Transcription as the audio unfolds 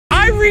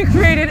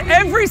recreated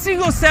every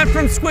single step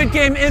from Squid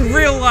Game in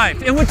real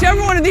life, and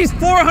whichever one of these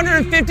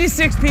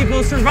 456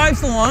 people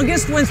survives the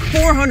longest wins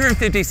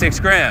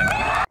 456 grand.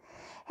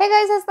 Hey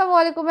guys,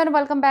 assalamualaikum and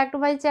welcome back to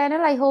my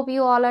channel. I hope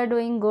you all are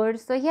doing good.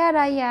 So here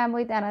I am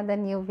with another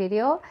new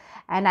video,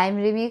 and I'm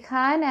Rimi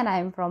Khan and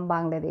I'm from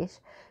Bangladesh.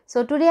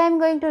 So today I'm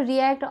going to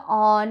react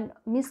on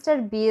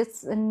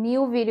MrBeast's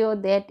new video,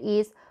 that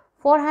is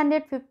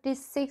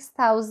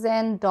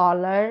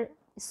 $456,000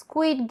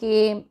 Squid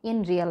Game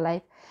in real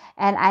life.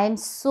 And I am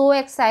so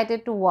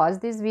excited to watch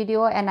this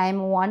video, and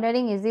I'm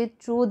wondering, is it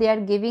true they are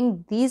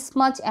giving this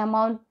much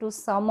amount to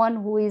someone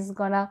who is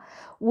gonna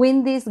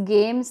win this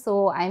game?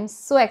 So I'm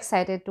so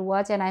excited to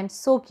watch and I'm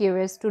so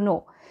curious to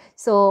know.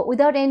 So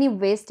without any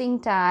wasting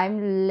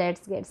time,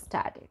 let's get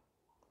started.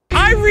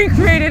 I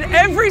recreated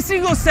every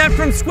single step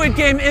from Squid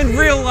Game in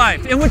real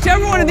life, and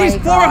whichever one of these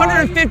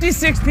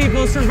 456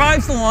 people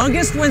survives the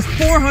longest wins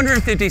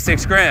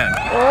 456 grand.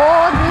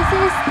 Oh, this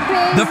is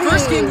crazy. The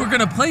first game we're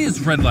gonna play is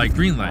red light,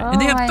 green light,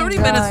 and they have 30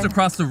 minutes to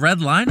cross the red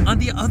line on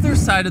the other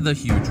side of the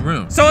huge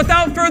room. So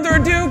without further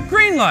ado,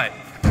 green light,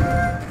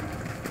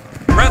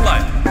 red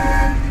light.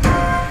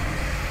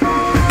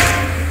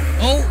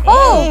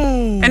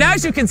 Oh! And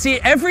as you can see,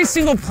 every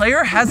single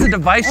player has a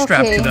device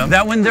strapped to them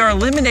that when they're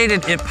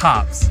eliminated, it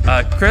pops.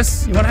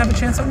 Chris, you want to have a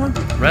chance at one?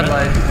 Red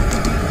light.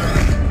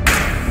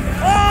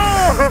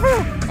 Oh!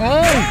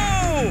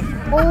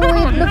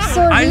 Oh, it looks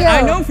so real.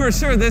 I know for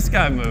sure this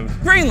guy moved.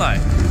 Green light.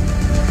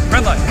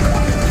 Red light.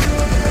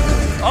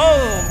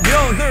 Oh,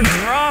 yo, they're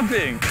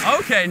dropping.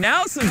 Okay,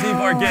 now some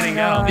people are getting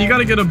out. You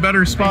gotta get a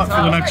better spot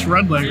for the next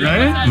red light,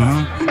 right?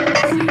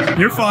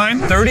 You're fine.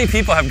 30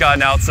 people have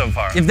gotten out so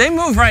far. If they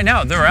move right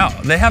now, they're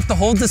out. They have to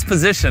hold this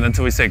position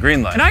until we say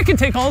green light. And I can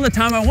take all the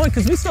time I want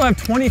because we still have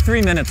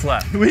 23 minutes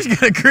left. We should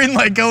get a green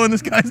light going.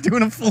 This guy's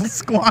doing a full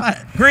squat.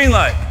 Green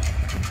light.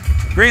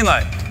 Green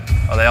light.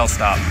 Oh, they all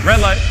stopped. Red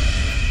light.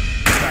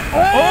 Oh,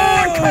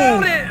 I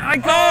called it! I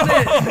called it!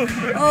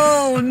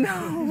 Oh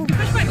no!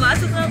 Push my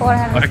glasses up.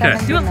 Okay.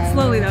 Do it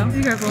slowly though.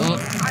 Be careful.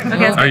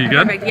 Okay. Are you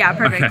good? Perfect. Yeah,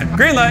 perfect. Okay.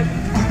 Green light.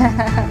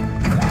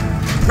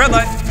 Red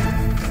light.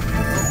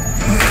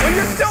 Well,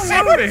 you're still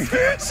moving.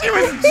 She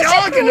was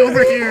jogging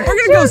over here. We're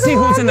gonna go see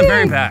who's in the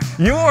very back.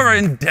 You are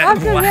in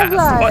dead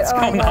last. What's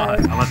going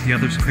on? I'll let the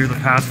others clear the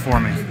path for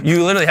me.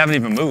 You literally haven't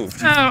even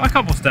moved. A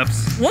couple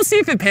steps. We'll see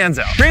if it pans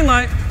out. Green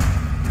light.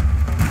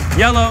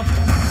 Yellow.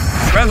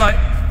 Red light.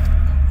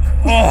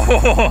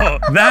 Oh,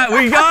 that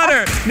we got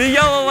her. The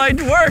yellow light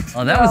worked.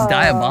 Oh, that was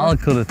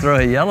diabolical to throw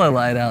a yellow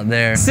light out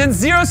there. Since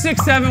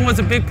 067 was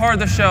a big part of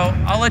the show,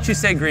 I'll let you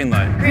say green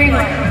light. Green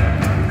light.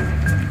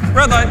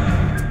 Red light.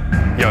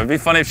 Yo, it'd be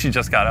funny if she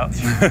just got out.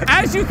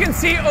 As you can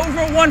see,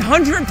 over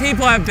 100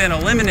 people have been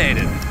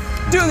eliminated.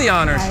 Do the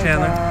honors,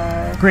 Chandler.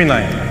 Green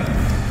light.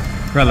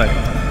 Red light.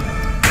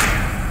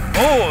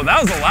 Oh,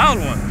 that was a loud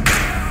one.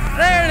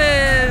 There it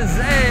is.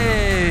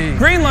 Hey.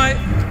 Green light.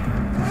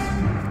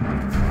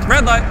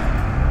 Red light.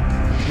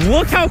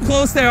 Look how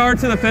close they are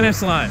to the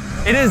finish line.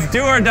 It is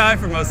do or die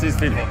for most of these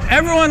people.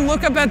 Everyone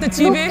look up at the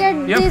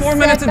TV. You have 4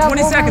 minutes and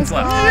 20 seconds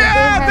left.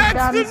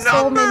 Yeah, that's the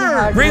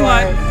number. Green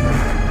light.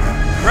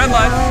 Red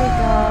light.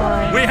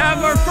 We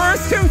have our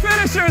first two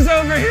finishers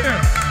over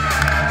here.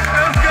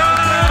 Let's go.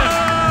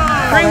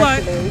 Green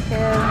light.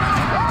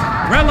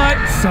 Red light.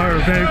 Sir,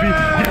 baby.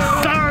 Yes,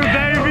 sir,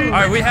 baby.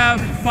 All right, we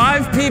have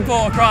 5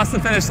 people across the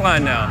finish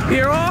line now.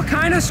 You're all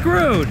kind of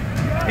screwed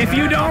if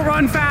you don't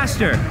run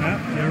faster. Yeah,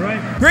 you're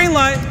right. Green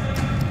light.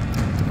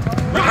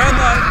 Red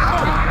light.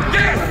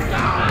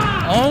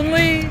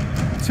 Only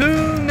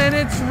 2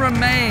 minutes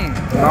remain.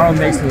 Tomorrow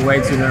makes me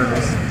way too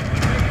nervous.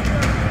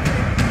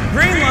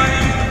 Green light.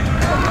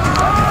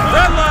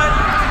 Red light.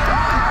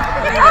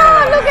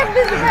 Oh, look at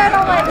this man.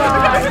 Oh my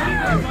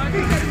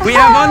God. We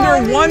have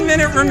under 1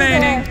 minute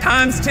remaining.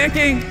 Time's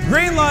ticking.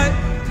 Green light.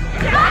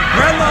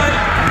 Red light.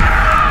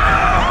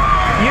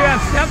 You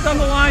have stepped on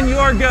the line. You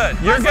are good.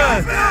 You're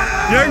good.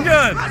 You're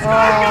good.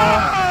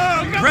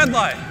 Red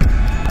light.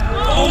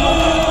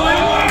 Oh,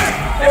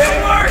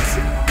 it works.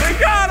 We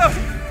got him.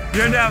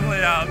 You're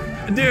definitely out.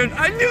 Dude,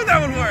 I knew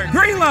that would work.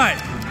 Green light.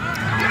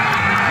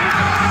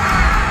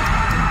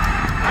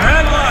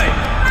 Red light.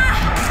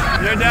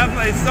 You're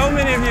definitely, so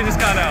many of you just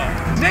got out.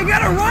 They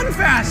gotta run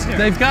faster.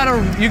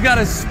 You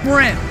gotta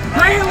sprint.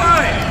 Green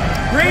light.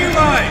 Green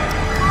light.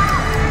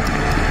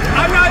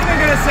 I'm not even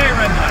gonna say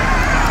red light.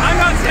 I'm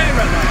not saying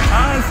red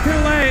light. It's too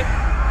late.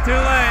 Too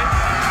late.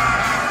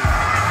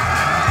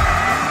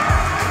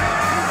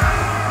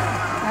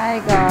 My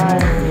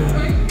God.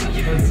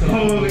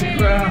 Holy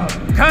crap.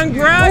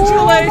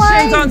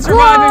 Congratulations on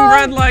surviving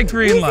red light,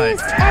 green light.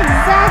 This is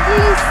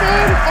exactly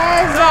same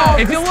as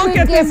If you look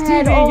at this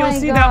TV, you'll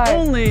see that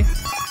only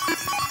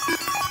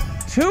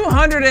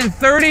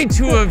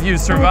 232 of you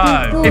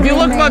survived. If you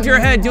look above your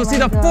head, you'll see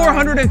the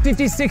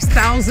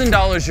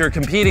 $456,000 you're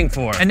competing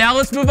for. And now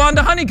let's move on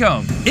to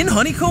honeycomb. In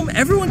honeycomb,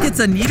 everyone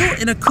gets a needle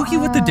and a cookie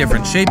with a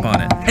different shape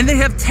on it. And they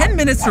have 10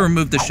 minutes to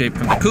remove the shape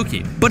from the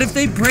cookie. But if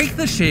they break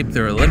the shape,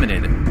 they're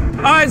eliminated.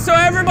 All right, so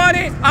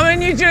everybody, I'm gonna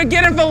need you to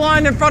get in the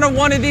line in front of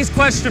one of these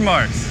question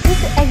marks.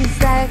 It's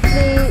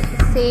exactly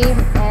same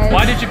as...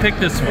 Why did you pick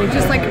this one?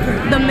 Just like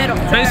the middle.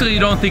 Basically,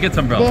 you don't think it's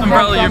Umbrella. They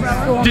Umbrella,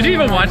 have so did you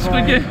even many watch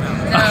Squid Game?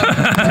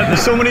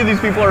 So many of these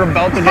people are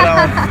about to get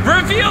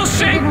out. Reveal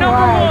shape number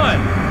What?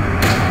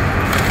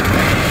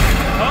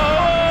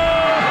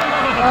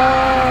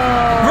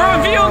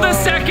 1. Reveal the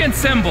second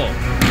symbol.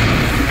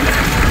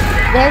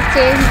 Let's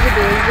change the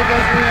days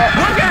because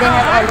Look at they how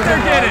have hot already they're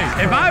getting.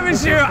 watched. If I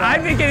was you,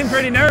 I'd be getting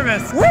pretty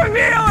nervous.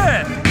 Reveal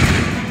it!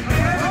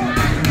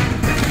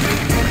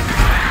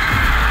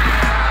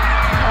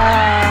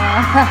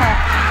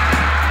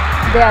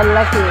 They are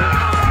lucky.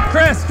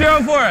 Chris,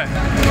 go for it.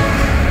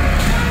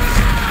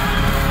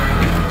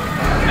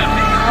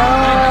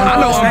 I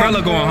know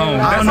Umbrella going home.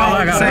 That's all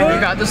I got. We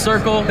got the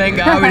circle. Thank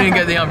God we didn't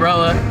get the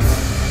umbrella.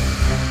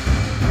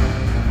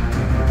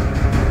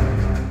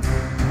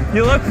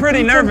 You look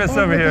pretty nervous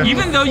over here.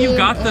 Even though you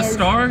got the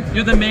star,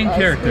 you're the main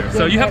character,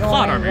 so you have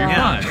plot armor. You're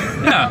fine.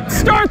 Yeah.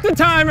 Start the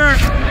timer.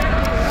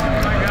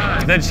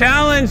 The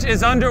challenge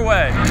is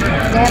underway. They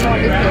have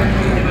only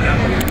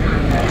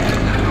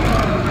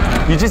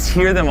You just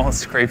hear them all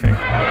scraping. I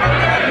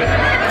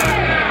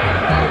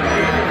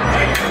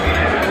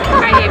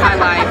hate my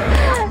life.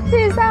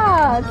 She's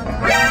out.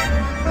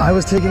 I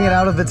was taking it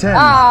out of the tin,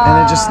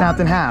 and it just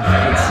snapped in half.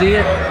 Let's see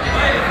it.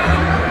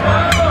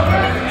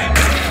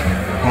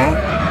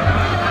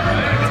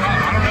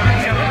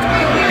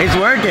 It's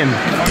working.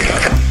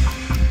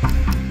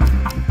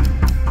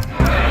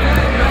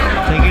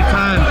 Take your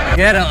time.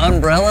 You had an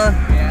umbrella?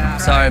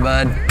 Sorry,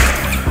 bud.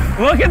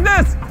 Look at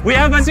this. We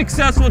have a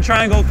successful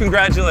triangle.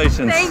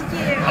 Congratulations. Thank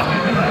you.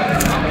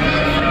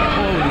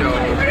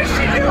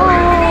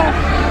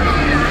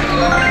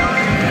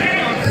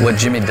 What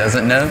Jimmy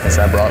doesn't know is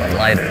I brought a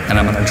lighter, and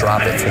I'm gonna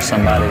drop it for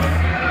somebody.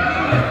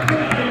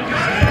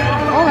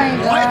 Oh my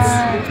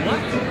God.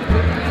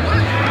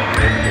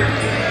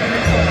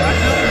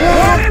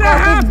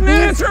 1.5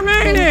 minutes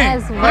remaining.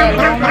 As well.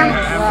 Oh my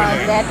God.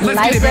 That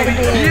lighter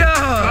thing.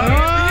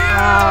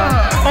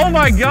 Oh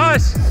my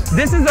gosh.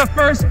 This is the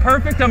first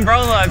perfect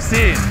umbrella I've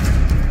seen.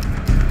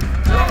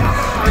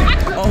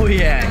 Oh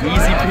yeah,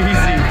 easy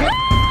peasy.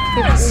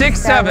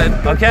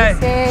 6-7, okay.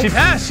 She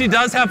passed, she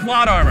does have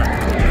plot armor.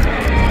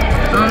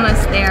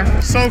 Almost there.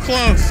 So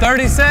close.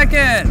 30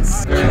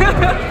 seconds.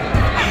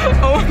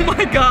 Oh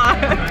my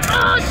God.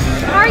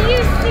 Are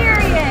you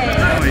serious?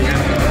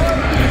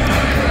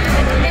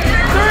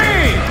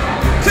 3,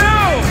 2,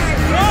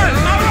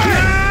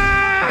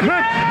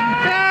 1.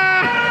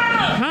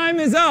 Time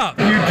is up.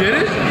 You did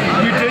it?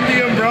 You did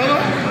the umbrella?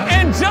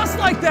 And just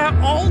like that,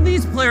 all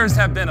these players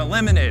have been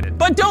eliminated.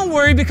 But don't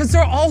worry, because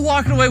they're all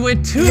walking away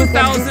with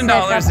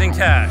 $2,000 in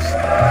cash.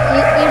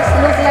 It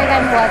looks like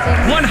I'm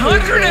watching.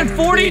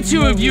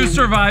 142 of you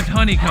survived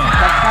Honeycomb.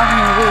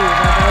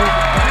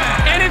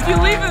 And if you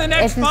leave in the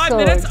next 5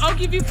 minutes, I'll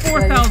give you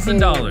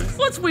 $4,000.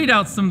 Let's weed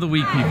out some of the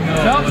weak people.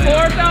 About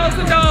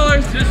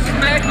 $4,000. Just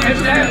smack your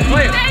chest.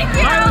 Wait,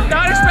 I was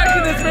not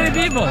expecting this many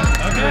people.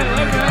 Okay,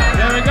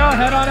 there we go.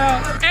 Head on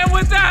out. And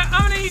with that,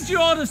 I'm gonna need you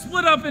all to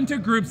split up into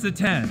groups of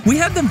 10. We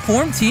had them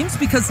form teams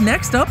because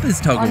next up is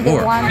tug of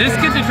war. This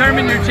could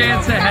determine your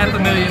chance at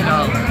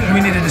 $500,000.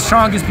 We needed the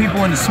strongest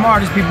people and the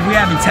smartest people. We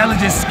have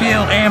intelligence,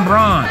 skill, and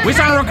brawn. We're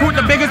trying to recruit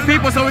the biggest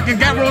people so we can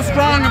get real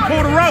strong and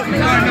pull the rope.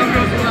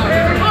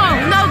 Oh,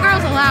 no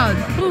girls allowed.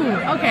 Ooh,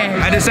 okay.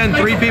 I just sent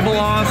 3 people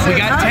off. We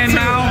got 10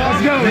 now.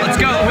 Let's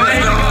go.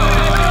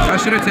 I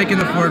should have taken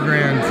the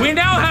 $4,000. We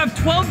now have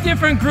 12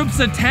 different groups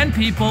of 10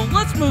 people.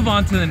 Let's move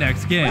on to the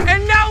next game.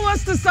 And now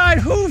let's decide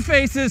who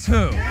faces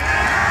who. Okay,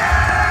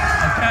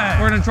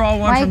 we're gonna draw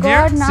one from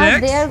God, here. now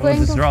 6. they are going We'll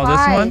just to draw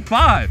fight. this one.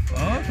 5.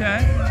 Okay.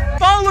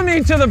 Follow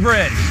me to the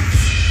bridge.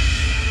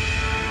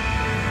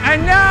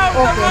 And now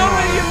the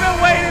moment you've been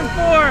waiting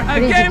for, a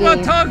game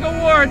of tug of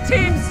war.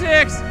 Team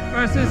 6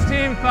 versus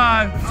Team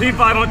 5. Team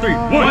 5 on 3.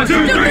 1,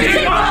 2,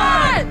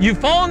 3. You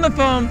fall in the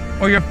foam,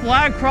 or your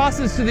flag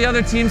crosses to the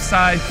other team's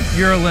side,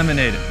 you're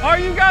eliminated. Are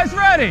you guys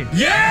ready?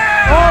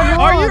 Yeah! Oh,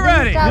 no, Are you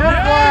ready?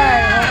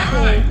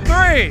 Okay.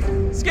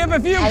 3. Skip a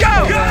few.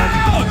 Go!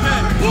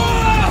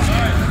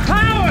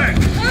 Power!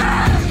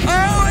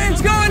 Oh,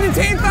 it's going to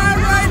Team 5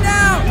 right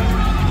now.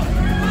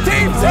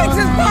 Team 6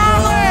 is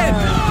falling.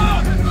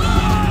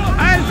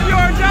 As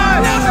you're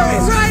done. No,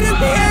 he's right at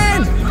the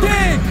end.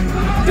 Dig!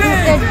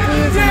 Dig!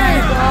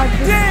 Dig!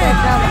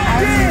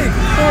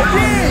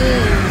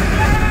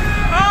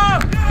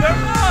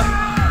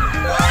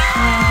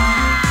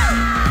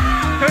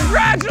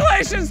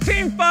 Congratulations,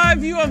 Team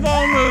 5, you have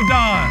all moved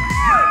on.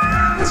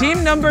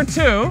 Team number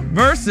 2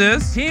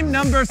 versus Team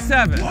number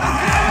 7. They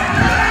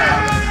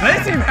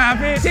seem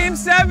happy. Team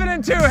 7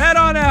 and 2, head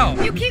on out.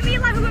 You keep me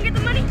alive, we're gonna get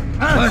the money.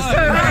 Let's do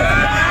it.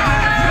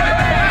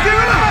 Give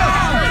it up!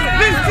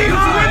 This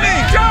team's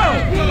winning! Go!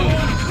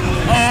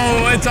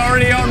 Oh, it's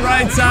already on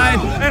right side.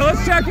 Hey,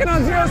 let's check in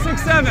on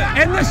 067.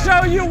 In the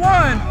show, you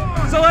won.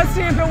 So let's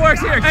see if it works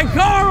here. Hey,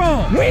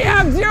 Carl, we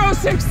have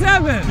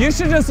 067. You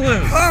should just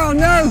lose. Oh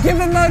no, give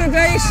him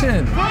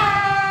motivation.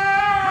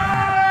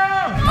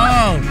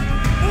 Oh.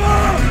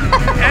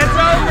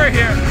 over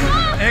here.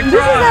 And This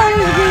is how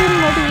he's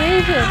giving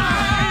motivation.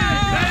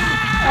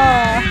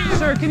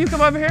 Sir, can you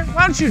come over here?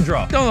 Why don't you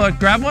draw? Don't look,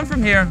 grab one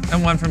from here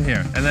and one from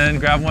here. And then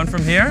grab one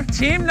from here.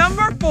 Team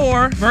number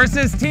 4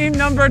 versus team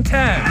number 10.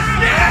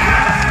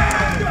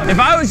 Yeah! If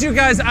I was you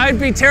guys, I'd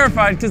be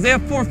terrified because they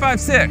have 4, 5,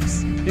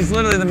 6. He's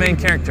literally the main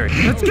character.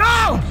 Let's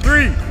go!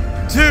 3,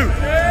 2,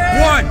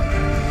 1,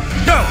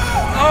 go!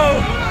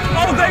 Oh,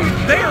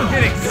 they are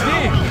getting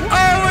steamed.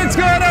 Oh, it's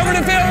going over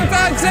to field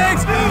 5,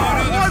 6.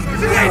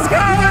 He's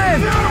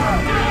going!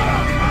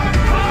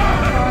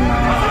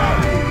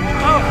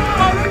 Oh,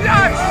 they're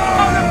dying!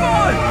 Oh, they're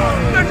falling!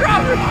 They're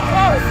dropping!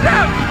 Oh,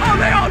 snap! Oh,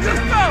 they all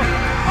just fell!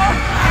 Oh.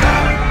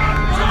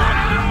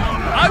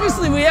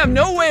 Obviously, we have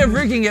no way of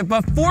rigging it,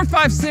 but 4,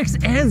 5, 6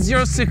 and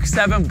 0, 6,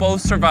 7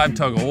 both survived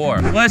tug of war.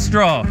 Let's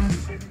draw.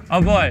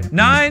 Oh boy,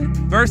 9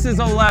 versus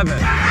 11.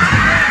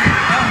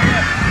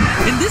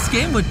 In this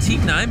game with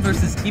Team 9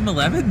 versus Team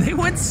 11, they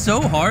went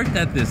so hard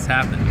that this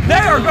happened. They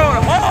are going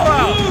all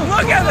out.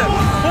 Look at them.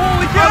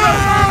 Holy cow. Oh,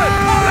 they're falling.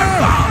 Oh, they're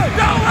falling.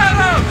 Don't let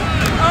them.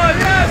 Oh,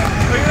 yes.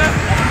 Look at that.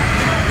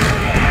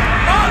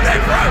 Oh, they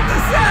broke the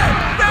set.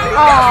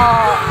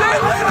 They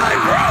literally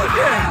broke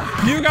it.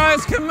 You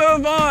guys can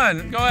move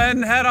on. Go ahead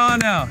and head on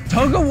now.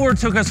 Tug of War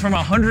took us from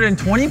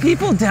 120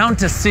 people down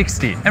to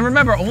 60. And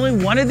remember, only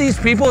one of these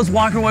people is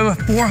walking away with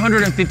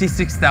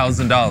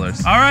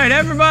 $456,000. All right,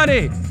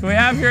 everybody, we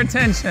have your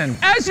attention.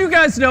 As you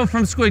guys know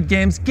from Squid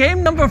Games,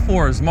 game number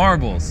 4 is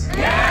marbles.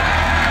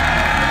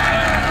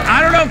 I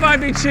don't know if I'd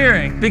be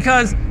cheering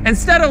because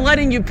instead of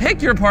letting you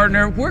pick your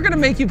partner, we're gonna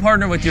make you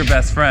partner with your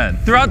best friend.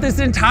 Throughout this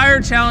entire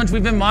challenge,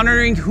 we've been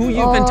monitoring who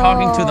you've been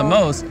talking to the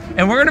most,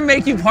 and we're gonna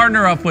make you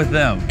partner up with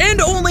them.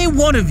 And only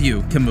one of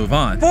you can move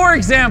on. For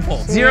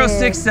example, 0,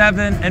 6,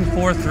 7 and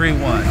 4, 3,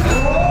 1.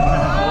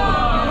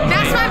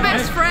 That's my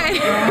best friend.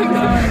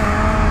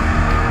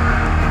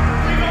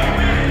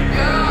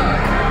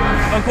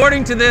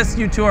 According to this,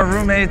 you two are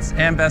roommates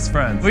and best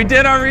friends. We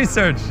did our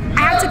research.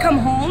 I have to come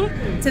home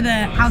to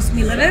the house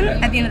we live in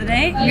at the end of the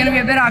day. You're gonna be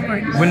a bit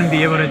awkward. Wouldn't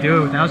be able to do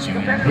it without you.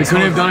 We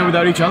couldn't have done it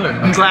without each other.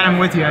 I'm glad I'm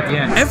with you at the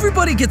end.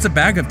 Everybody gets a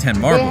bag of 10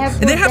 marbles,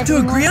 and they have to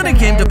agree on a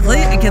game to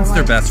play against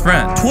their best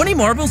friend. 20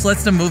 marbles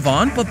lets them move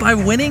on, but by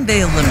winning,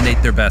 they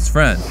eliminate their best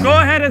friend. Go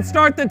ahead and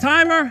start the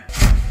timer.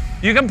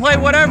 You can play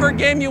whatever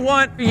game you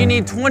want. You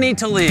need 20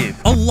 to leave.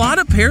 A lot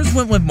of pairs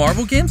went with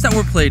marble games that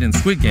were played in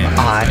Squid Game.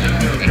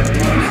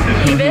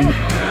 Even?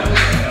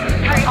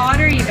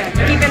 Odd or even?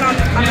 Even on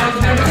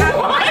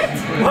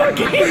What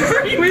game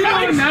are you We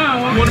don't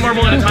know. One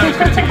marble at a time is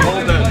going to take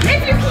hold of.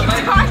 If you keep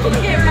talking,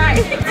 get right.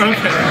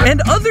 Okay.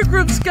 And other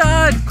groups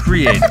got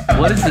creative.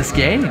 What is this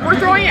game? We're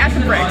throwing it at the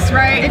bricks,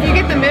 right? If you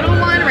get the middle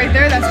one right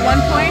there, that's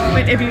 1 point.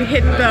 But if you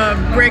hit the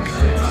brick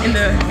in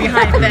the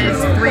behind, then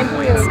it's 3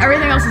 points.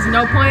 Everything else is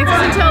no points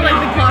until like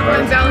the clock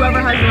runs out.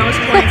 Whoever has the most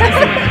points is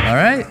the winner. All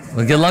right.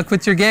 Well, good luck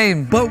with your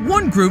game. But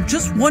one group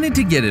just wanted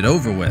to get it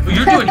over with.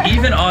 You're doing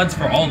even odds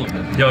for all of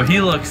them. Yo,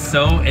 he looks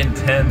so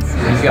intense.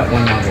 He's got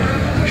 1 marble.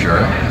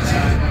 Sure.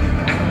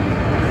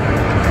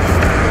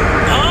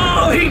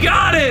 Oh, he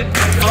got it!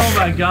 Oh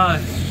my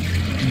gosh.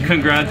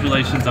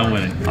 Congratulations on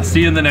winning. I'll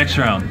see you in the next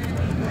round.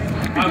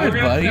 You're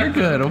good, buddy. You're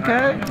good,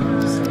 okay?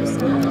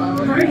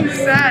 Pretty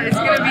sad. It's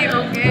gonna be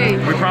okay.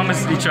 We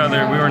promised each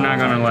other we were not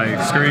gonna like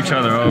screw each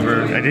other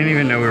over. I didn't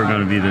even know we were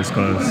gonna be this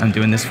close. I'm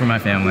doing this for my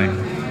family,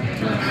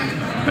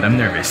 but I'm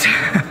nervous.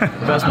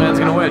 Best man's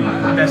gonna win.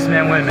 Best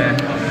man win, man.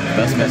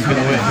 Best man's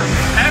gonna win.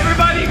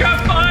 Everybody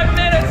got 5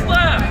 minutes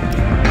left.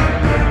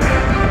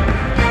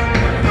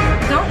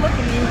 Don't look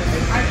at me.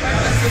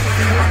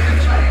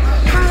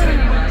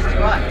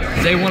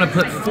 They want to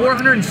put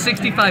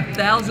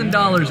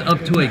 $465,000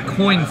 up to a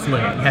coin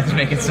flip. You have to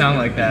make it sound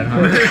like that,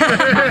 huh?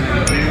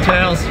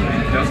 Tails.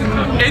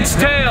 It's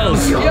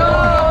tails. Yo!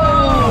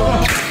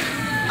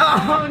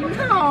 Oh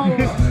no!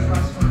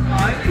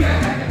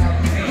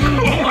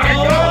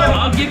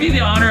 I'll give you the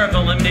honor of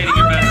eliminating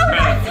your best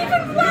friend.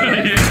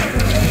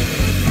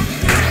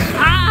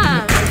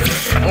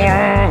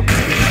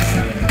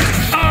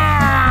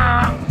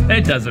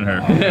 It doesn't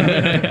hurt.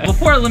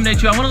 Before I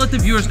eliminate you, I want to let the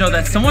viewers know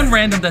that someone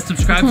random that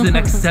subscribes to the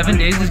next 7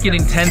 days is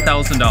getting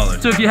 $10,000.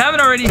 So if you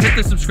haven't already, hit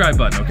the subscribe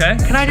button, okay?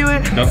 Can I do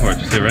it? Go for it,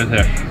 just hit right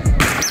there.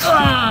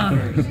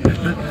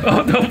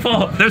 Oh, don't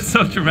fall. They're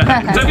so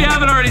dramatic. So if you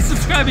haven't already,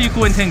 subscribe and you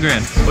can win 10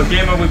 grand. What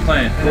game are we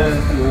playing?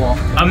 The wall.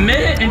 A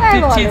minute and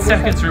 15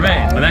 seconds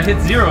remain. When that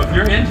hits 0, if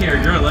you're in here,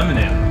 you're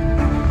eliminated.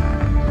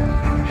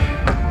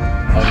 I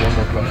have 1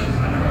 more question.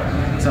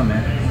 What's up,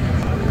 man?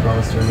 What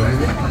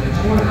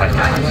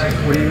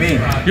do you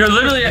mean? You're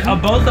literally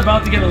both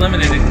about to get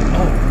eliminated.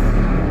 Oh.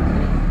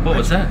 What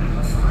was that?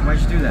 Why'd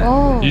you do that?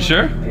 Oh. You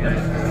sure? He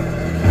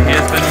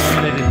has been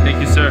eliminated. Thank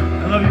you, sir.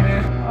 I love you,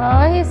 man.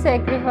 Oh, he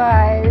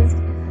sacrificed.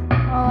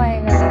 Oh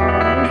my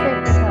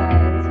god, he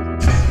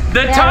sacrificed.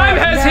 The time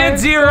has hit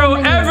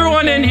 0.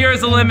 Everyone in here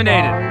is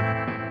eliminated.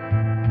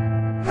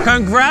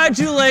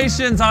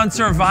 Congratulations on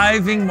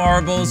surviving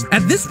marbles.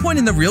 At this point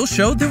in the real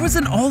show, there was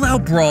an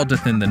all-out brawl to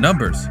thin the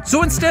numbers.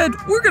 So instead,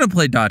 we're gonna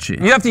play Dachi.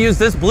 You have to use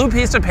this blue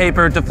piece of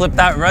paper to flip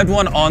that red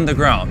one on the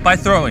ground by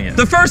throwing it.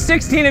 The first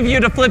 16 of you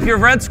to flip your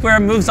red square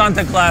moves on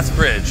to glass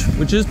bridge,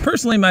 which is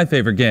personally my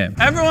favorite game.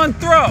 Everyone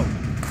throw.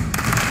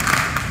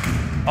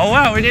 Oh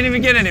wow, we didn't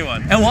even get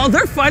anyone. And while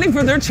they're fighting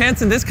for their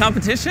chance in this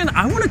competition,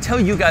 I want to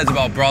tell you guys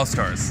about Brawl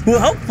Stars, who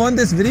helped fund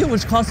this video,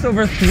 which cost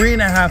over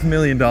 $3.5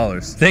 million.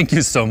 Thank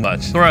you so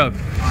much. Throw.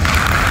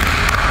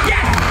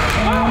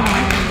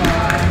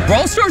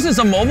 Brawl Stars is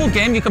a mobile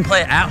game you can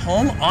play at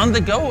home, on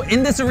the go,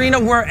 in this arena,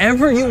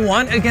 wherever you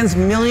want, against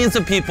millions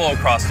of people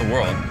across the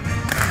world.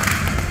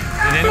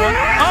 Did anyone?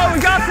 Oh,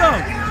 we got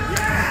some!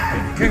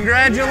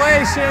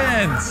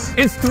 Congratulations!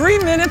 It's 3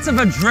 minutes of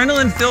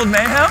adrenaline-filled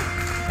mayhem,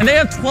 and they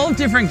have 12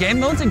 different game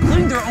modes,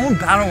 including their own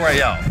battle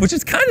royale, which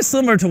is kind of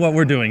similar to what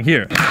we're doing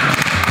here.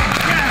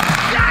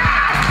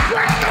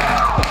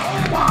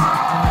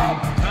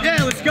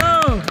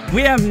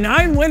 We have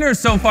 9 winners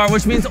so far,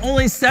 which means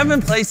only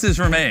 7 places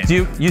remain.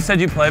 You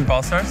said you played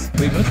Brawl Stars?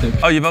 We both did.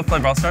 Oh, you both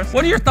played Brawl Stars?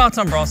 What are your thoughts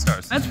on Brawl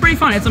Stars? That's pretty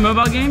fun. It's a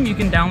mobile game. You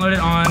can download it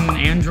on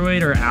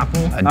Android or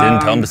Apple. I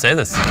didn't tell him to say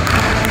this.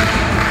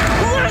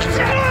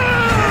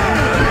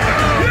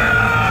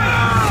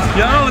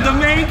 Yo, the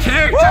main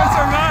character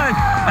survived.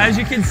 As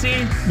you can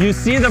see, you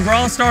see the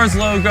Brawl Stars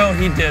logo,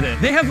 he did it.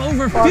 They have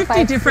over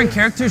 50 different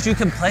characters you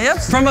can play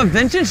as, from a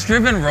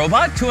vintage-driven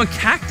robot to a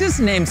cactus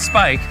named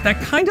Spike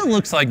that kind of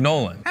looks like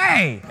Nolan.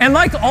 Hey! And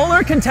like all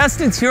our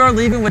contestants here are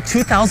leaving with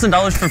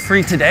 $2,000 for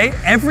free today,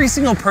 every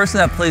single person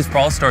that plays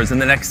Brawl Stars in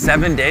the next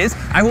 7 days,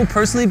 I will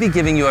personally be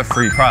giving you a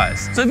free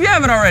prize. So if you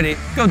haven't already,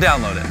 go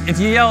download it. If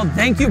you yell,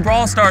 "Thank you,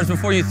 Brawl Stars,"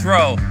 before you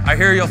throw, I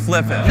hear you'll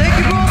flip it. Thank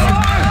you, Brawl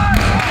Stars!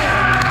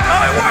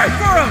 Oh, it worked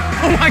for him!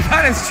 Oh my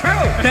God, it's true!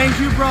 Thank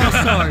you, Brawl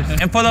Stars.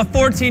 And for the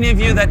 14 of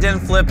you that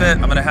didn't flip it,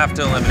 I'm gonna have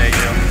to eliminate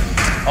you.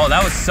 Oh,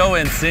 that was so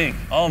in sync.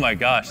 Oh my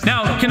gosh.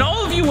 Now, can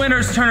all of you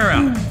winners turn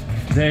around?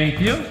 Thank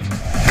you.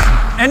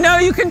 And now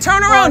you can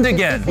turn around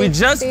again. We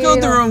just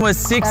filled the room with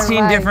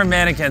 16 different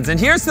mannequins. And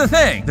here's the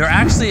thing, they're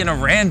actually in a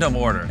random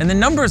order. And the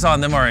numbers on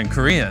them are in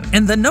Korean.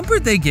 And the number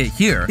they get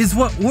here is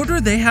what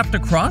order they have to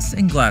cross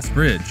in Glass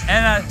Bridge.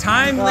 In a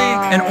timely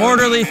and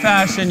orderly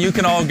fashion, you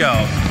can all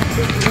go.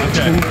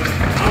 Okay.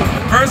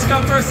 First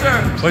come, first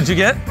serve. What'd you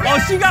get? Oh,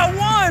 she got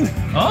 1.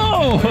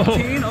 Oh.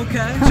 15,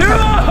 okay. 2.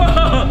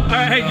 All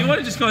right, hey, you want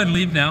to just go ahead and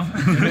leave now?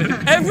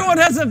 Everyone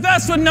has a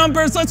vest with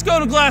numbers. Let's go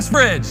to Glass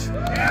Bridge.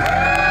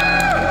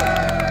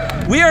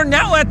 We are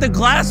now at the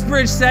Glass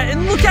Bridge set,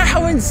 and look at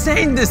how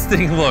insane this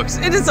thing looks.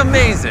 It is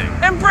amazing.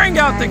 And bring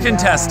out the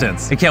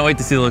contestants. I can't wait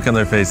to see the look on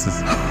their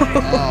faces.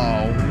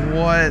 Oh,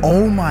 what?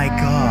 Oh my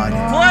God.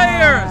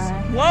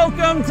 Players,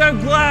 welcome to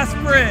Glass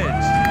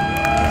Bridge.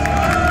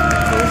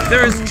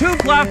 There's 2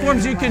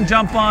 platforms you can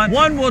jump on.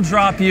 One will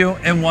drop you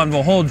and one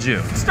will hold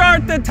you.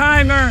 Start the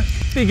timer,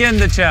 begin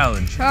the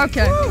challenge.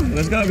 Okay. Woo.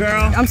 Let's go,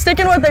 girl. I'm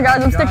sticking with it,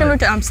 guys. I'm sticking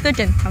with it. I'm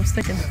sticking.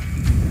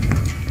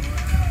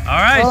 All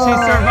right, she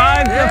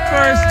survived the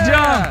first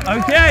jump.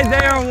 Okay,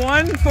 they are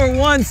 1 for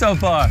 1 so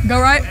far.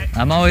 Go right.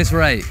 I'm always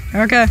right.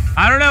 Okay.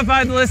 I don't know if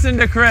I'd listen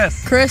to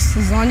Chris. Chris,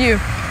 this is on you.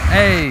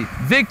 Hey,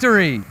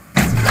 victory.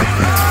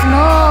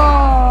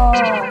 No.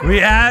 We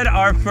had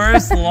our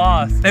first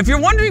loss. If you're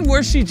wondering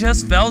where she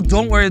just fell,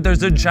 don't worry,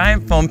 there's a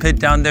giant foam pit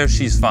down there,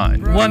 she's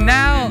fine. Well,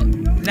 now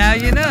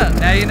you know.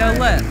 Now you know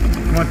left.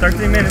 Come on,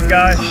 13 minutes,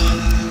 guys.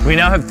 We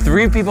now have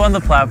 3 people on the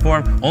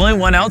platform, only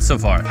 1 out so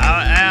far.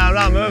 I'm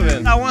not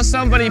moving. I want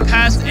somebody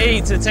past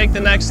 8 to take the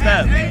next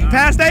step.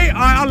 Past 8?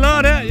 I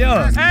love that,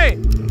 yeah. Hey,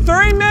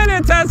 3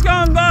 minutes has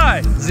gone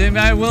by. Is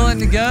anybody willing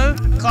to go?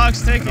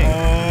 Clock's ticking.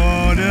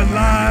 Oh, this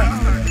line.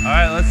 All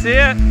right, let's see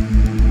it.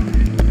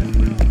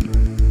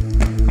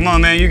 Come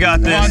on, man, you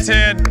got this. Come on,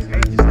 Ted.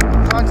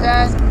 Come on,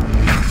 Ted.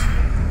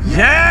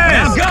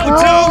 Yes! Now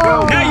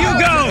go, 2. Now you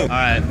go. All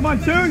right. Come on,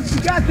 2.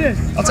 You got this.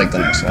 I'll take the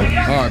next one. All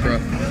right, bro.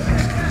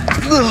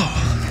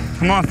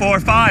 Come on, 4 or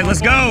 5.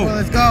 Let's go.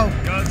 Let's go.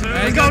 Let's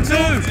go 2.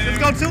 Let's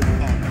go 2.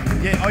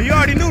 Yeah. Oh, you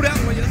already knew that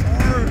one. That's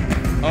hard.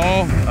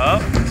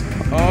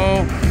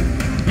 Oh.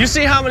 You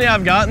see how many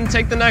I've gotten?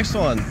 Take the next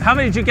one. How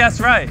many did you guess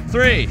right?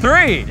 3.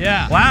 3?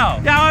 Yeah. Wow.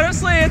 Yeah,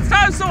 honestly, it's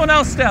time someone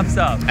else steps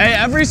up. Hey,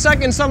 every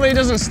second somebody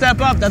doesn't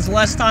step up, that's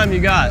less time you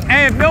got.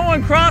 Hey, if no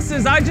one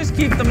crosses, I just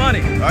keep the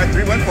money. All right,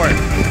 3 went for it.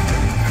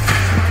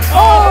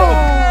 Oh!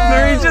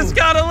 3 just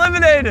got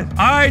eliminated.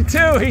 All right,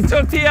 2, he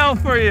took the L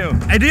for you.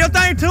 Hey, do your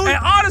thing, 2. Hey,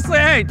 honestly,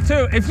 hey,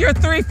 2, if you're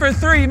 3 for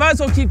 3, you might as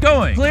well keep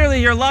going. Clearly,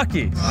 you're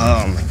lucky.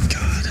 Oh my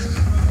God.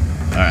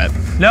 All right.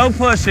 No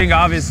pushing,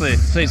 obviously.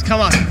 Please,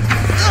 come on.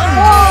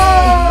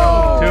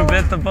 Oh! 2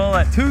 bit the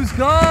bullet. 2's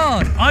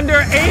gone.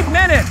 Under 8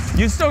 minutes.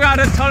 You still got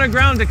a ton of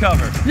ground to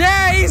cover.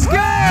 Yeah, he's good.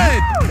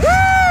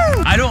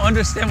 Woo! I don't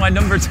understand why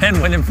number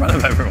 10 went in front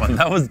of everyone.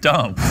 That was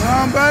dumb. Come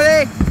on,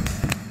 buddy.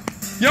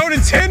 Yo,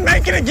 did 10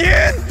 make it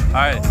again? All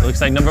right,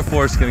 looks like number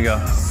 4 is gonna go.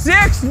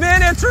 6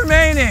 minutes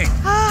remaining.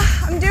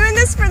 I'm doing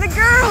this for the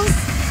girls.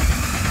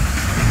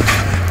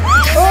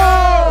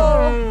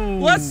 Oh!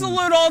 Let's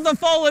salute all the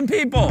fallen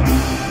people.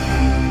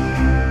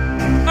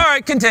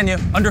 right, continue.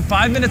 Under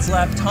 5 minutes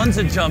left, tons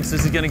of jumps.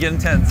 This is gonna get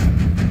intense.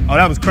 Oh,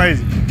 that was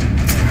crazy.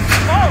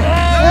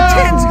 Oh,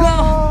 10's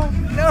gone.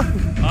 No.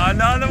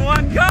 Another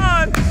one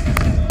gone.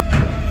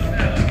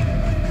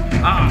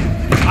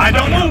 I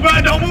don't move,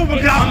 bro. Don't move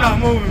because I'm not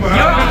moving, bro.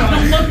 Your arms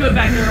don't look good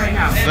back there right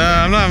now.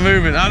 Nah, I'm not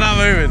moving. I'm not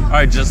moving. All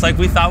right, just like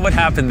we thought would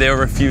happen, they were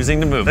refusing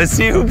to move. Let's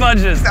see who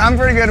budges. I'm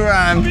pretty good where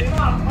I am.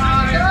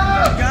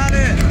 Got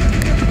it.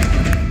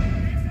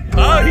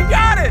 Oh, he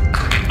got it.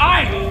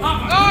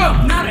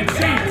 Not a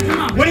chance. Come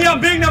on. When y'all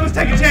big numbers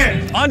take a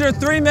chance? Under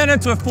 3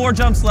 minutes with 4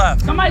 jumps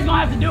left. Somebody's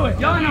gonna have to do it.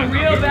 Y'all in a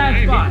real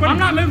bad spot. I'm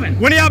not moving.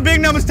 When y'all big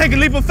numbers take a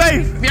leap of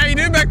faith? Yeah, you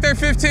did back there,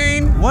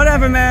 15.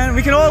 Whatever, man.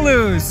 We can all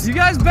lose. You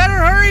guys better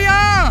hurry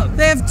up.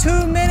 They have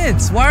 2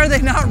 minutes. Why are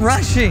they not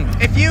rushing?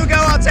 If you go,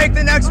 I'll take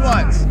the next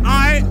ones. All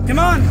right, come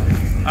on.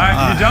 All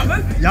right, you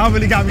jumping? Y'all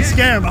really got me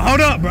scared, but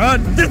hold up, bro.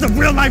 This is a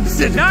real life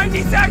decision.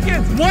 90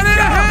 seconds.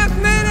 1.5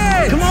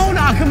 minutes. Come on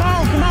now, come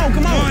on.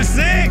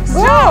 6.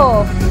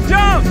 Whoa!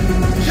 Jump.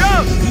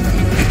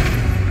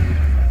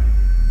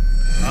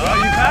 Oh,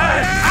 you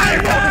passed. I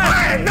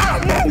am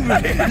not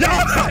moving.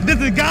 Y'all, this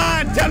is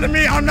God telling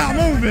me I'm not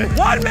moving.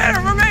 1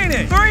 minute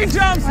remaining. 3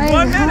 jumps,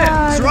 1 minute.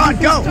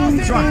 Sherrod, go.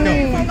 Sherrod, go.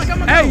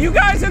 Hey, you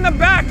guys in the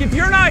back, if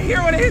you're not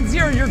here when it hits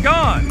 0, you're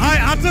gone. All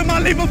right, I took my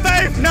leap of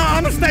faith. Now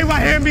I'm gonna stay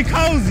right here and be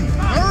cozy.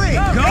 Hurry.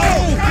 Go.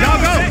 Y'all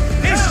go.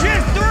 It's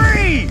just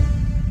 3.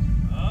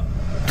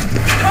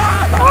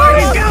 Go.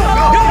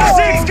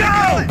 6, go.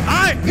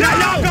 All right, now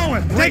y'all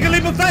going. Take a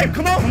leap of faith.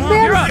 Come on.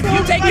 You're up.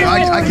 You take it.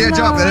 I can't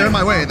jump. They're in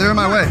my way. They're in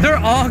my way. They're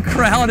all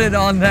crowded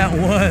on that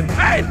one.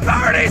 Hey,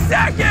 30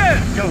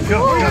 seconds. Go.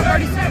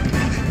 30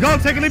 seconds. Go,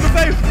 take a leap of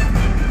faith.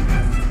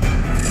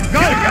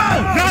 Go.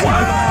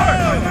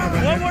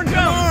 One more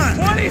jump.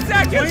 20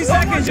 seconds. 20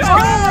 seconds.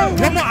 Jump.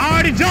 One more. I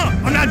already jumped.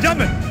 I'm not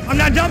jumping. 10,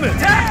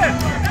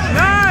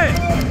 9,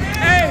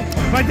 8.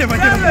 Right there. 7, 6,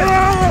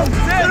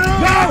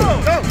 go.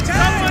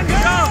 Someone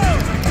jump.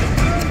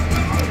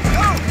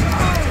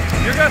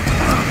 You're good.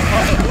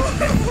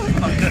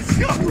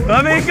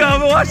 Let me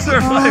come watch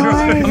their flavor.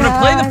 I'm gonna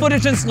play the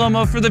footage in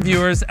slow-mo for the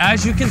viewers.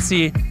 As you can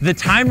see, the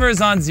timer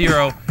is on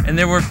 0, and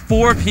there were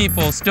 4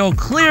 people still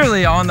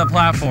clearly on the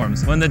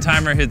platforms when the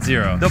timer hit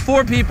 0. The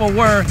 4 people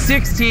were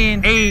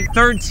 16, 8,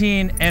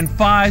 13, and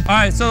 5. All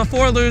right, so the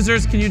 4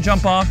 losers, can you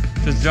jump off?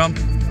 Just jump.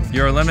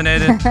 You're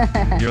eliminated.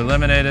 You're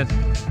eliminated.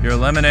 You're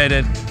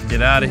eliminated.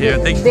 Get out of here.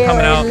 Thank you for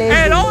coming out.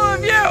 And all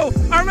of you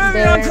are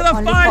moving on to the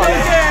final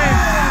game.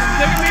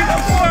 They're gonna be the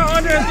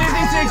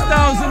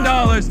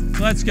 $456,000.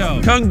 Let's go.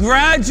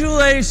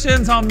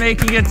 Congratulations on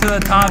making it to the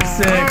top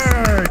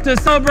 6. To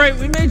celebrate,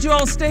 we made you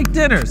all steak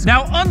dinners.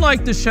 Now,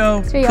 unlike the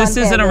show, this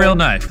isn't a real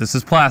knife. This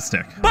is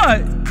plastic.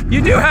 But you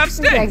do have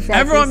steak. Exactly.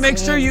 Everyone make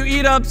sure you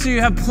eat up so you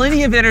have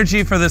plenty of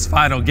energy for this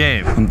final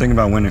game. I'm thinking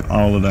about winning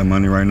all of that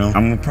money right now.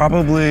 I'm gonna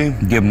probably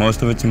give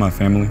most of it to my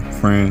family,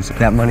 friends.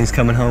 That money's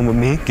coming home with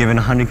me, giving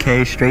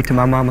 100K straight to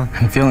my mama.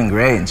 I'm feeling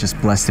great and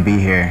just blessed to be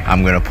here.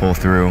 I'm gonna pull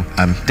through.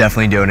 I'm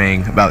definitely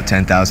donating about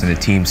 10,000 to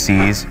Team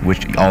C's,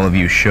 which all of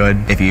you should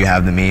if you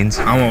have the means.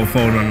 I won't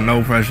fold under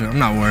no pressure. I'm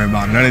not worried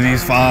about none of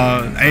these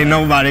files. Ain't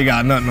nobody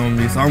got nothing on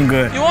me, so I'm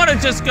good. You want to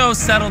just go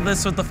settle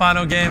this with the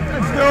final game?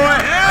 Let's do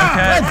it. Yeah,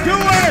 okay. Let's do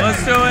it.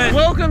 Let's do it.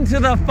 Welcome to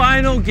the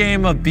final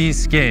game of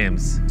Beast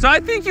Games. So I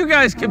think you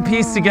guys can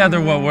piece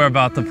together what we're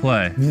about to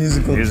play.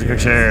 Musical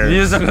chairs.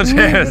 Musical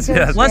chairs,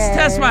 yes. Let's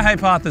test my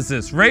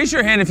hypothesis. Raise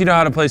your hand if you know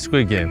how to play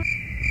Squid Game.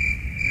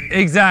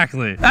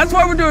 Exactly. That's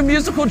why we're doing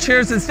musical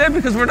chairs instead,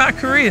 because we're not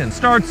Korean.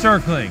 Start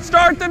circling.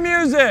 Start the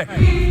music.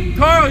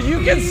 Carl, you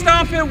can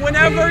stop it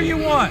whenever you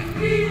want.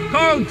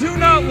 Carl, do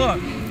not look.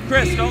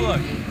 Chris, don't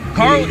look.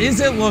 Carl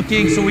isn't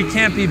looking, so we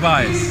can't be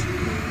biased.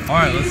 All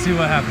right, let's see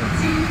what happens.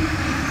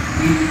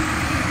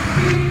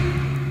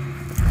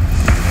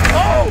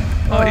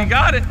 Oh, he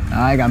got it.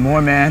 I got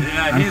more, man.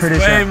 Yeah, he's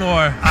way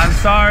more. I'm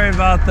sorry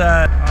about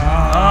that.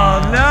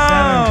 Oh,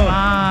 no.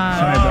 7-5.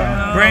 Sorry,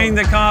 bro. Bring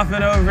the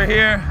coffin over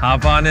here.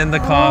 Hop on in the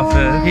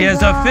coffin. He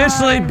has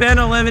officially been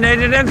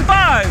eliminated and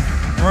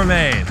 5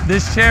 remain.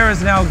 This chair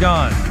is now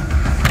gone.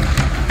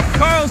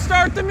 Carl,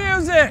 start the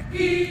music.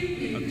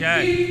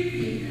 Okay.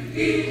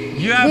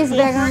 You have full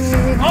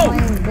free.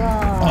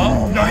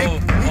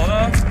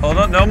 Hold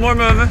on. No more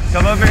moving.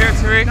 Come over here,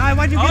 Tariq. Nah,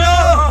 why'd you get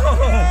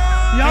up?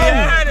 He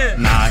had it.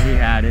 Nah, he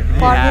had it. He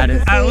had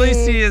it. At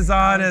least he is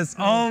honest.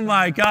 Oh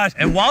my gosh.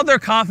 And while they're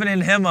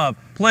confident him up,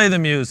 play the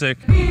music.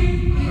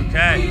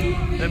 Okay.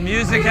 The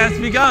music has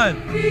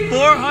begun.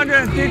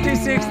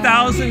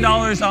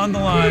 $456,000 on the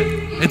line.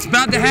 It's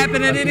about to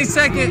happen at any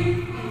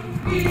second.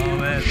 Oh,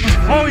 man.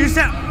 Oh, you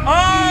said.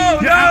 Oh,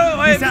 no.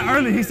 Wait.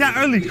 He said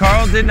early.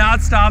 Carl did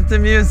not stop the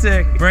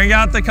music. Bring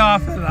out the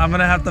coffin. I'm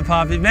going to have to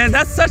pop it. Man,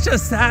 that's such a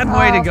sad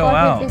way to go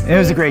out. It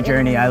was a great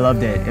journey. I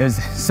loved it. It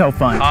was so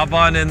fun. Hop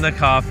on in the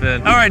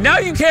coffin. All right, now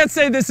you can't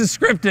say this is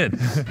scripted.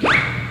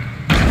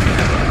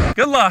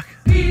 Good luck.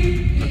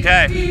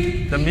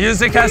 Okay, the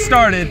music has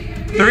started.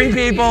 3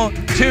 people,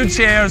 2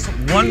 chairs,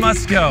 1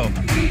 must go.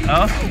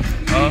 Oh.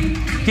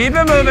 Keep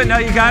it moving. No,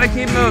 you gotta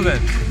keep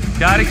moving.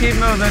 Gotta keep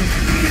moving.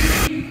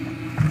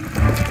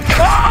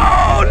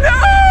 Oh, no!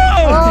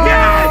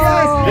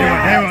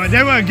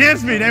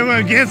 against me. They were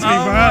against me,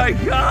 Oh bro. my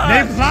God.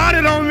 They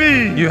plotted on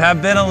me. You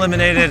have been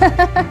eliminated.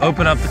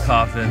 Open up the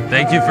coffin.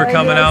 Thank you for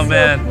coming out,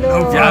 man. No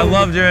Yeah, I problem.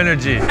 loved your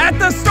energy. At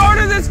the start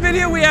of this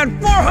video, we had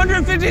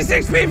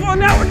 456 people, and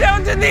now we're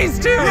down to these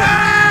two.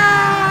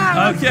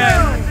 Yeah!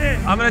 Okay,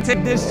 I'm gonna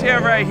take this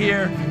chair right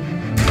here.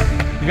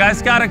 You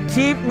guys gotta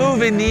keep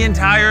moving the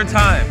entire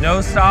time. No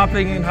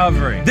stopping and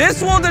hovering.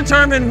 This will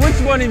determine which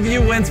one of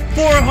you wins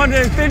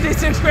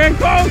 456 grand.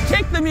 Carl,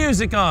 kick the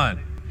music on.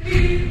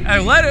 Hey,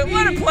 let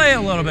it play a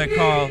little bit,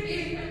 Carl.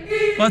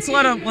 Let's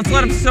let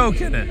him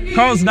soak in it.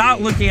 Carl's not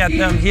looking at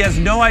them. He has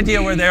no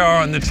idea where they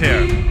are on the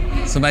chair.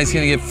 Somebody's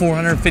gonna get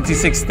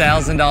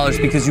 $456,000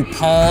 because you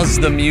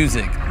paused the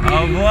music.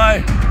 Oh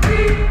boy.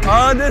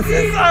 Oh, this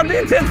is the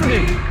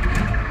intensity.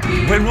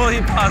 When will he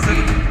pause it?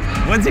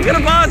 When's he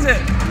gonna pause it?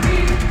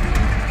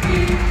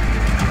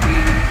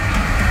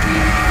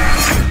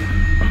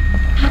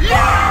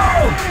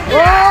 Whoa!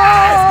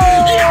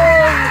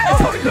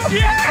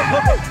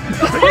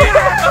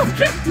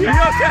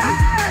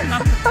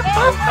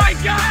 Oh my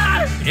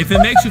God! If it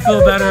makes you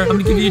feel better, I'm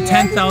gonna give you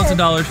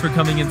 $10,000 for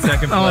coming in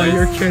second place. Oh,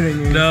 you're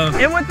kidding me. No.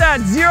 And with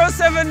that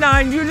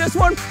 079, you just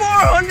won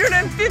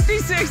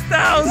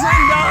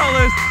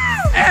 $456,000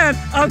 and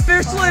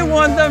officially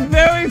won the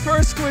very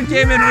first Squid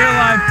Game in real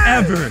life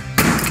ever.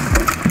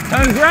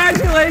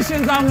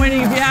 Congratulations on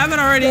winning. If you haven't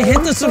already,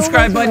 hit the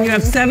subscribe button. You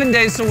have 7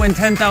 days to win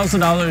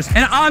 $10,000.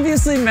 And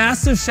obviously,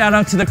 massive shout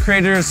out to the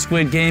creator of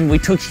Squid Game. We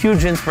took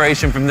huge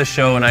inspiration from the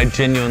show, and I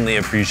genuinely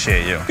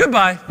appreciate you.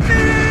 Goodbye.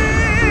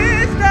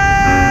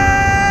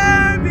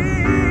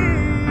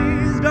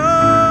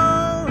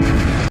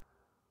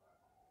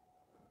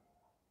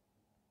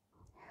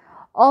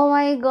 Oh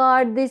my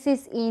God, this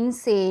is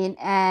insane,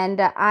 and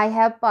I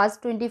have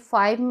passed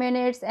 25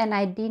 minutes and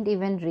I didn't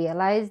even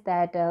realize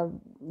that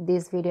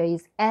this video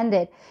is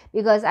ended,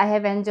 because I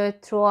have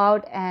enjoyed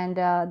throughout, and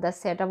the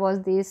setup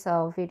was this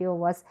video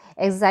was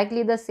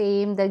exactly the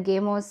same, the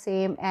game was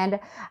same, and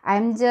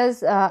I'm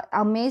just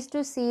amazed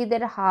to see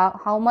that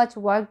how much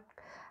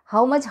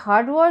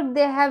hard work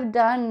they have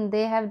done.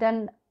 They have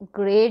done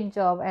great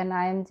job, and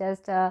I'm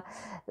just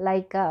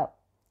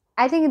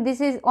I think this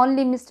is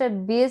only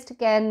MrBeast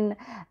can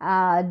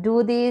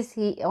do this.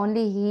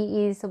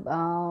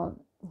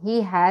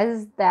 He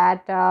has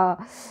that how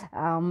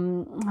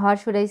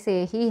should I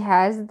say, he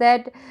has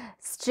that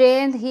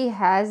strength, he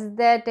has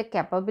that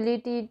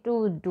capability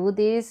to do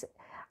this.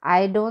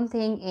 I don't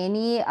think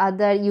any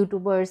other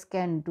YouTubers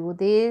can do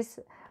this,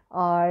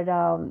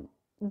 or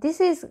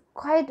this is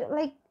quite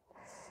like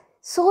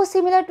so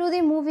similar to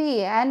the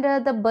movie. And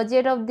the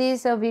budget of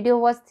this video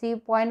was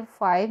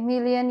 3.5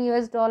 million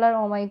US dollar.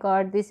 Oh my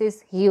God, this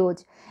is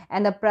huge.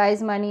 And the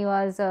prize money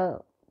was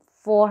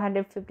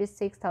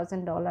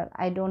 $456,000.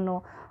 I don't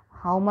know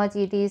how much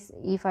it is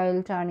if I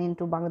will turn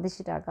into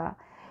Bangladeshi taka.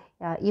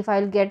 If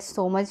I'll get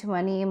so much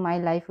money, my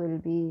life will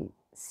be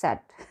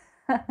set.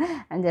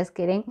 I'm just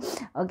kidding.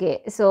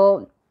 Okay,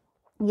 so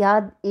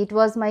yeah, it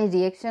was my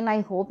reaction.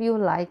 I hope you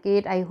like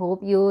it. I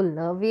hope you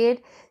love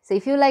it. So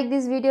if you like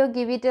this video,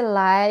 give it a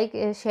like,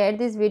 share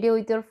this video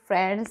with your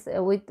friends,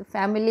 with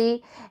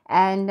family,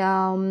 and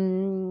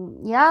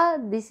yeah,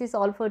 this is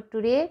all for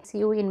today. See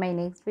you in my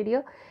next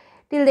video.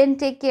 Till then,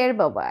 take care.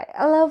 Bye bye.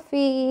 I love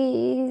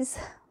you.